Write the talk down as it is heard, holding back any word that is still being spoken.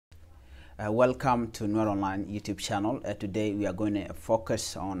Welcome to Nuer Online YouTube channel. Today we are going to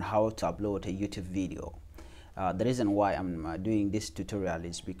focus on how to upload a YouTube video. The reason why I'm doing this tutorial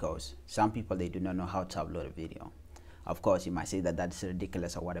is because some people, they do not know how to upload a video. Of course, you might say that that's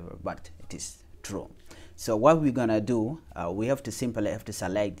ridiculous or whatever, but it is true. So what we're gonna do, we have to simply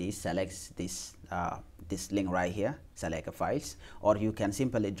select this link right here, select a files, or you can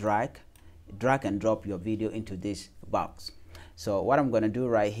simply drag and drop your video into this box. So what I'm going to do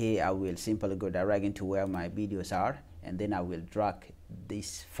right here, I will simply go direct into where my videos are, and then I will drag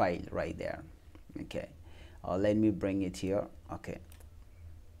this file right there. Okay, let me bring it here. Okay,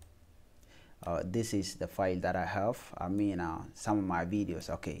 this is the file that I have. I mean, some of my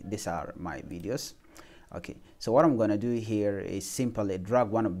videos. Okay, these are my videos. Okay, so what I'm going to do here is simply drag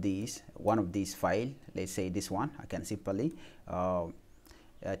one of these file. Let's say this one. I can simply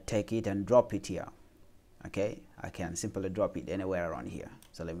take it and drop it here. Okay, I can simply drop it anywhere around here.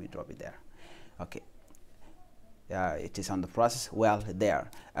 So let me drop it there. Okay, it is on the process. Well, there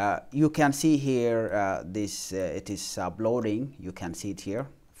you can see here this it is uploading. You can see it here,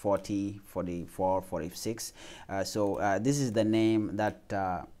 40, 44, 46. So this is the name that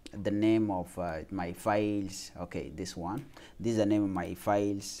the name of my files. Okay, this one, this is the name of my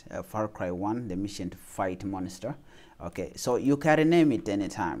files. Far Cry 1, the mission to fight monster. Okay, so you can rename it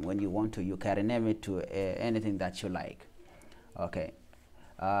anytime when you want to. You can rename it to anything that you like. Okay,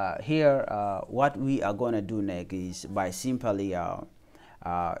 here what we are going to do next is by simply we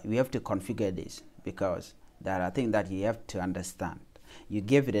have to configure this, because there are things that you have to understand. You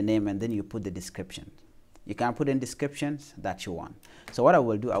give it a name and then you put the description. You can put in descriptions that you want. So what I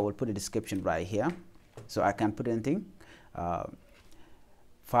will do, I will put a description right here. So I can put anything.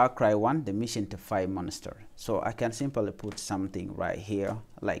 Far Cry 1, the mission to fight monster. So I can simply put something right here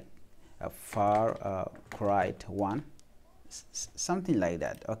like Far Cry 1, something like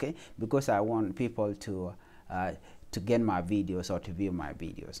that. Okay, because I want people to get my videos or to view my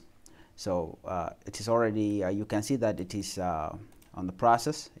videos. So it is already you can see that it is on the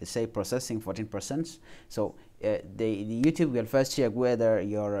process. It says processing 14%. So the YouTube will first check whether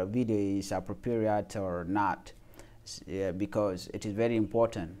your video is appropriate or not. Because it is very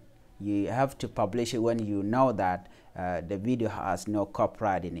important. You have to publish it when you know that the video has no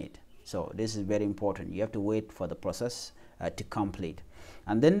copyright in it. So this is very important. You have to wait for the process to complete.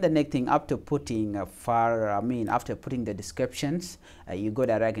 And then the next thing, after putting after putting the descriptions, you go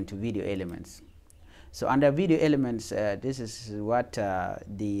direct into video elements. So under video elements, this is what the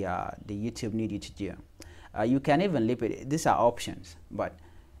YouTube need you to do. You can even leave it. These are options, but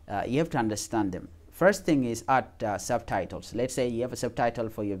you have to understand them. First thing is add subtitles. Let's say you have a subtitle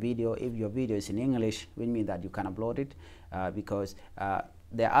for your video. If your video is in English, which means that you can upload it because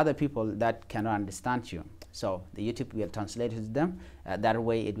there are other people that cannot understand you. So the YouTube will translate it to them. That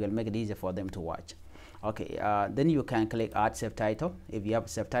way it will make it easier for them to watch. Okay, then you can click add subtitle if you have a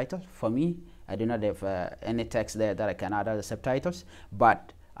subtitle. For me, I do not have any text there that I can add other subtitles,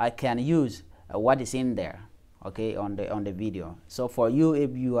 but I can use what is in there. Okay, on the video. So for you,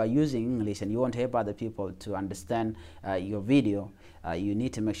 if you are using English and you want to help other people to understand your video, you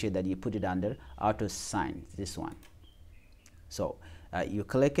need to make sure that you put it under auto sign, this one. So you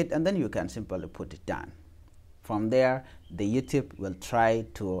click it and then you can simply put it down. From there, the YouTube will try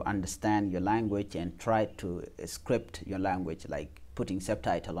to understand your language and try to script your language, like putting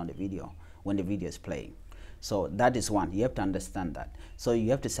subtitle on the video when the video is playing. So that is one. You have to understand that. So you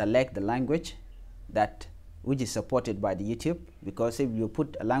have to select the language which is supported by the YouTube, because if you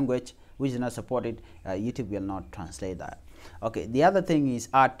put a language which is not supported, YouTube will not translate that. Okay, the other thing is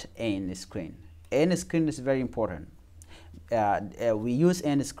add end screen. End screen is very important. We use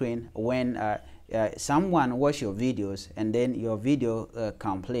end screen when someone watch your videos and then your video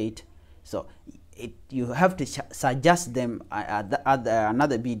complete. So you have to suggest them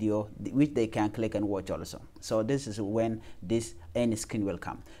another video which they can click and watch also. So this is when this end screen will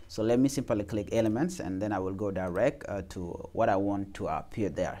come. So let me simply click elements and then I will go direct to what I want to appear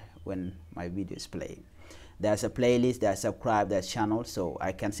there when my video is playing. There's a playlist, there's subscribe, there's channel. So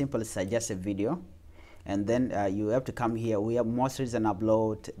I can simply suggest a video, and then you have to come here. We have most recent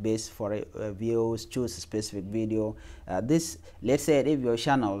upload based for views. Choose a specific video. This, let's say if your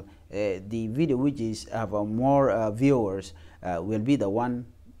channel the video which is have more viewers will be the one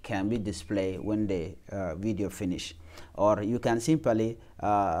can be displayed when the video finish. Or you can simply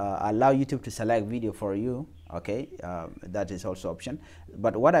allow YouTube to select video for you. Okay, that is also option.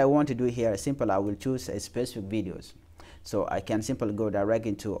 But what I want to do here is simple. I will choose a specific videos. So I can simply go direct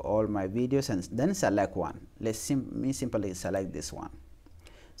into all my videos and then select one. Let me simply select this one.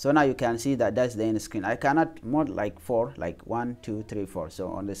 So now you can see that that's the end screen. I cannot more like 4, like 1 2 3 4, so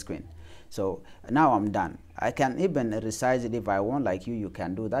on the screen. So now I'm done. I can even resize it if I want, like you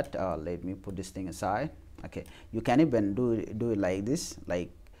can do that. Let me put this thing aside. Okay, you can even do it like this,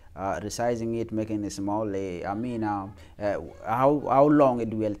 like resizing it, making it small. I mean, how long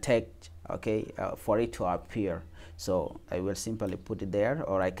it will take, okay, for it to appear. So I will simply put it there,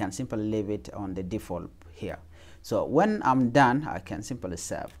 or I can simply leave it on the default here. So when I'm done, I can simply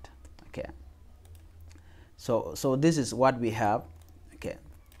save it. Okay, so this is what we have. Okay,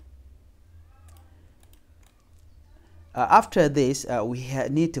 after this, we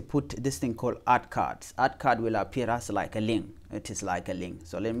need to put this thing called add cards. Add card will appear as like a link. It is like a link.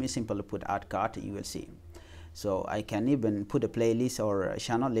 So let me simply put add card. You will see. So I can even put a playlist or a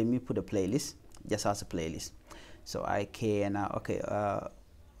channel. Let me put a playlist, just as a playlist. So I can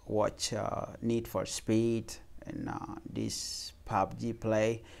watch Need for Speed and this PUBG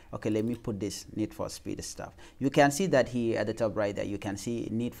play. Okay, let me put this Need for Speed stuff. You can see that here at the top right there, you can see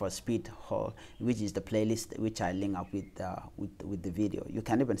Need for Speed Hall, which is the playlist which I link up with the video. You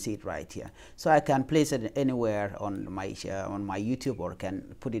can even see it right here. So I can place it anywhere on my YouTube, or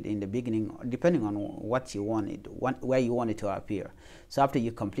can put it in the beginning, depending on what you want it, where you want it to appear. So after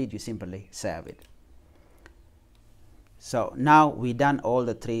you complete, you simply save it. So now we done all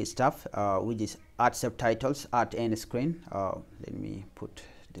the 3 stuff, which is add subtitles, add end screen. Let me put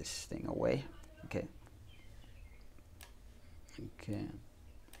this thing away. Okay. Okay.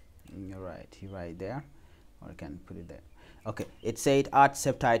 You're right there, or I can put it there. Okay. It said add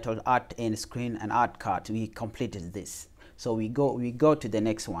subtitles, add end screen, and add cards. We completed this. So we go to the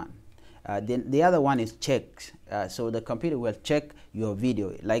next one. Then the other one is check. So the computer will check your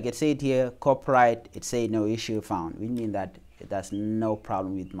video. Like it said here, copyright, it said no issue found. We mean that there's no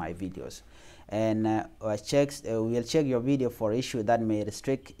problem with my videos. And we'll check your video for issue that may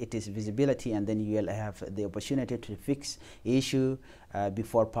restrict its visibility, and then you will have the opportunity to fix issue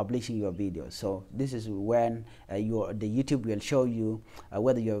before publishing your video. So this is when the YouTube will show you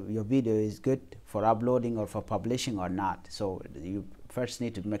whether your video is good for uploading or for publishing or not. So you first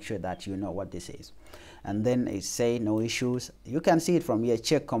need to make sure that you know what this is. And then it say no issues. You can see it from here,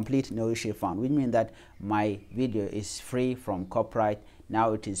 check complete, no issue found, which means that my video is free from copyright.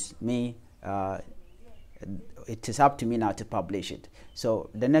 Now it is me, it is up to me now to publish it. So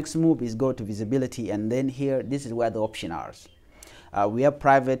the next move is go to visibility, and then here, this is where the options are. We have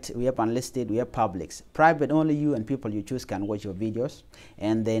private, we have unlisted, we have publics. Private, only you and people you choose can watch your videos.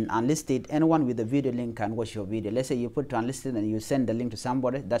 And then unlisted, anyone with the video link can watch your video. Let's say you put to unlisted and you send the link to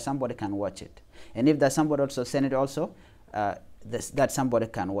somebody, that somebody can watch it. And if that somebody also send it also, that somebody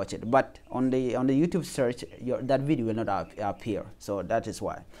can watch it. But on the YouTube search, that video will not appear. So that is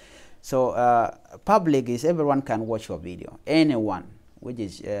why. So public is everyone can watch your video. Anyone which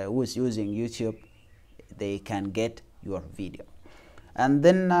is who's using YouTube, they can get your video. And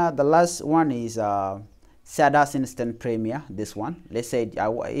then the last one is set as instant premiere. This one, let's say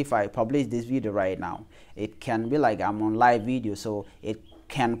if I publish this video right now, it can be like I'm on live video, so it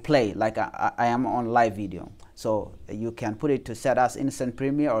can play like I am on live video. So you can put it to set as instant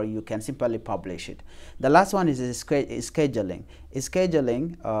premiere, or you can simply publish it. The last one is scheduling.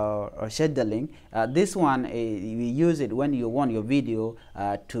 Scheduling or scheduling. This one we use it when you want your video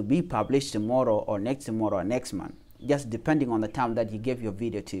to be published tomorrow or next tomorrow or next month, just depending on the time that you give your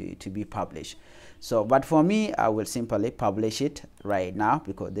video to be published. So, but for me, I will simply publish it right now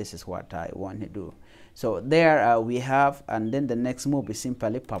because this is what I want to do. So there we have, and then the next move is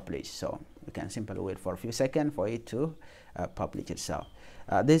simply publish. So you can simply wait for a few seconds for it to publish itself.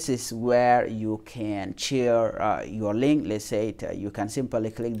 This is where you can share your link. Let's say you can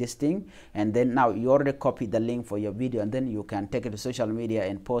simply click this thing, and then now you already copied the link for your video, and then you can take it to social media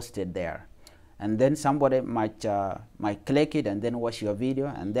and post it there. And then somebody might click it and then watch your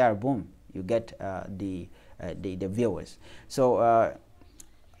video, and there, boom, you get the viewers. So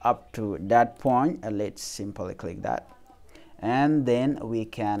up to that point, let's simply click that, and then we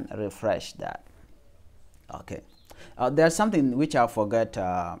can refresh that. Okay. There's something which I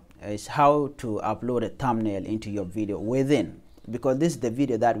forgot, is how to upload a thumbnail into your video within. Because this is the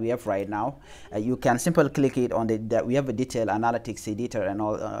video that we have right now. You can simply click it on we have a detail analytics editor and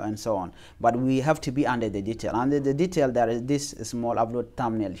all and so on, but we have to be under the detail. Under the detail, there is this small upload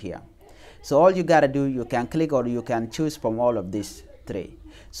thumbnail here. So all you gotta do, you can click or you can choose from all of these 3.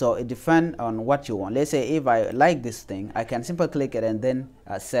 So it depends on what you want. Let's say if I like this thing, I can simply click it and then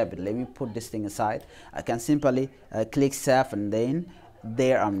save it. Let me put this thing aside. I can simply click save, and then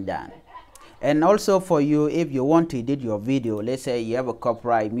there I'm done. And also for you, if you want to edit your video, let's say you have a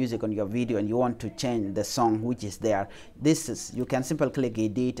copyright music on your video and you want to change the song which is there, you can simply click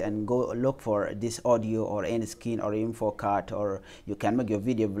edit and go look for this audio or end screen or info cut, or you can make your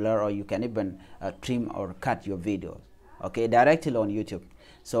video blur, or you can even trim or cut your video, okay, directly on YouTube.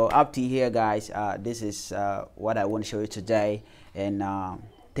 So up to here, guys, this is what I want to show you today, and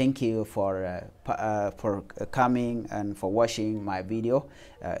thank you for coming and for watching my video.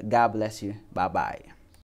 God bless you. Bye bye.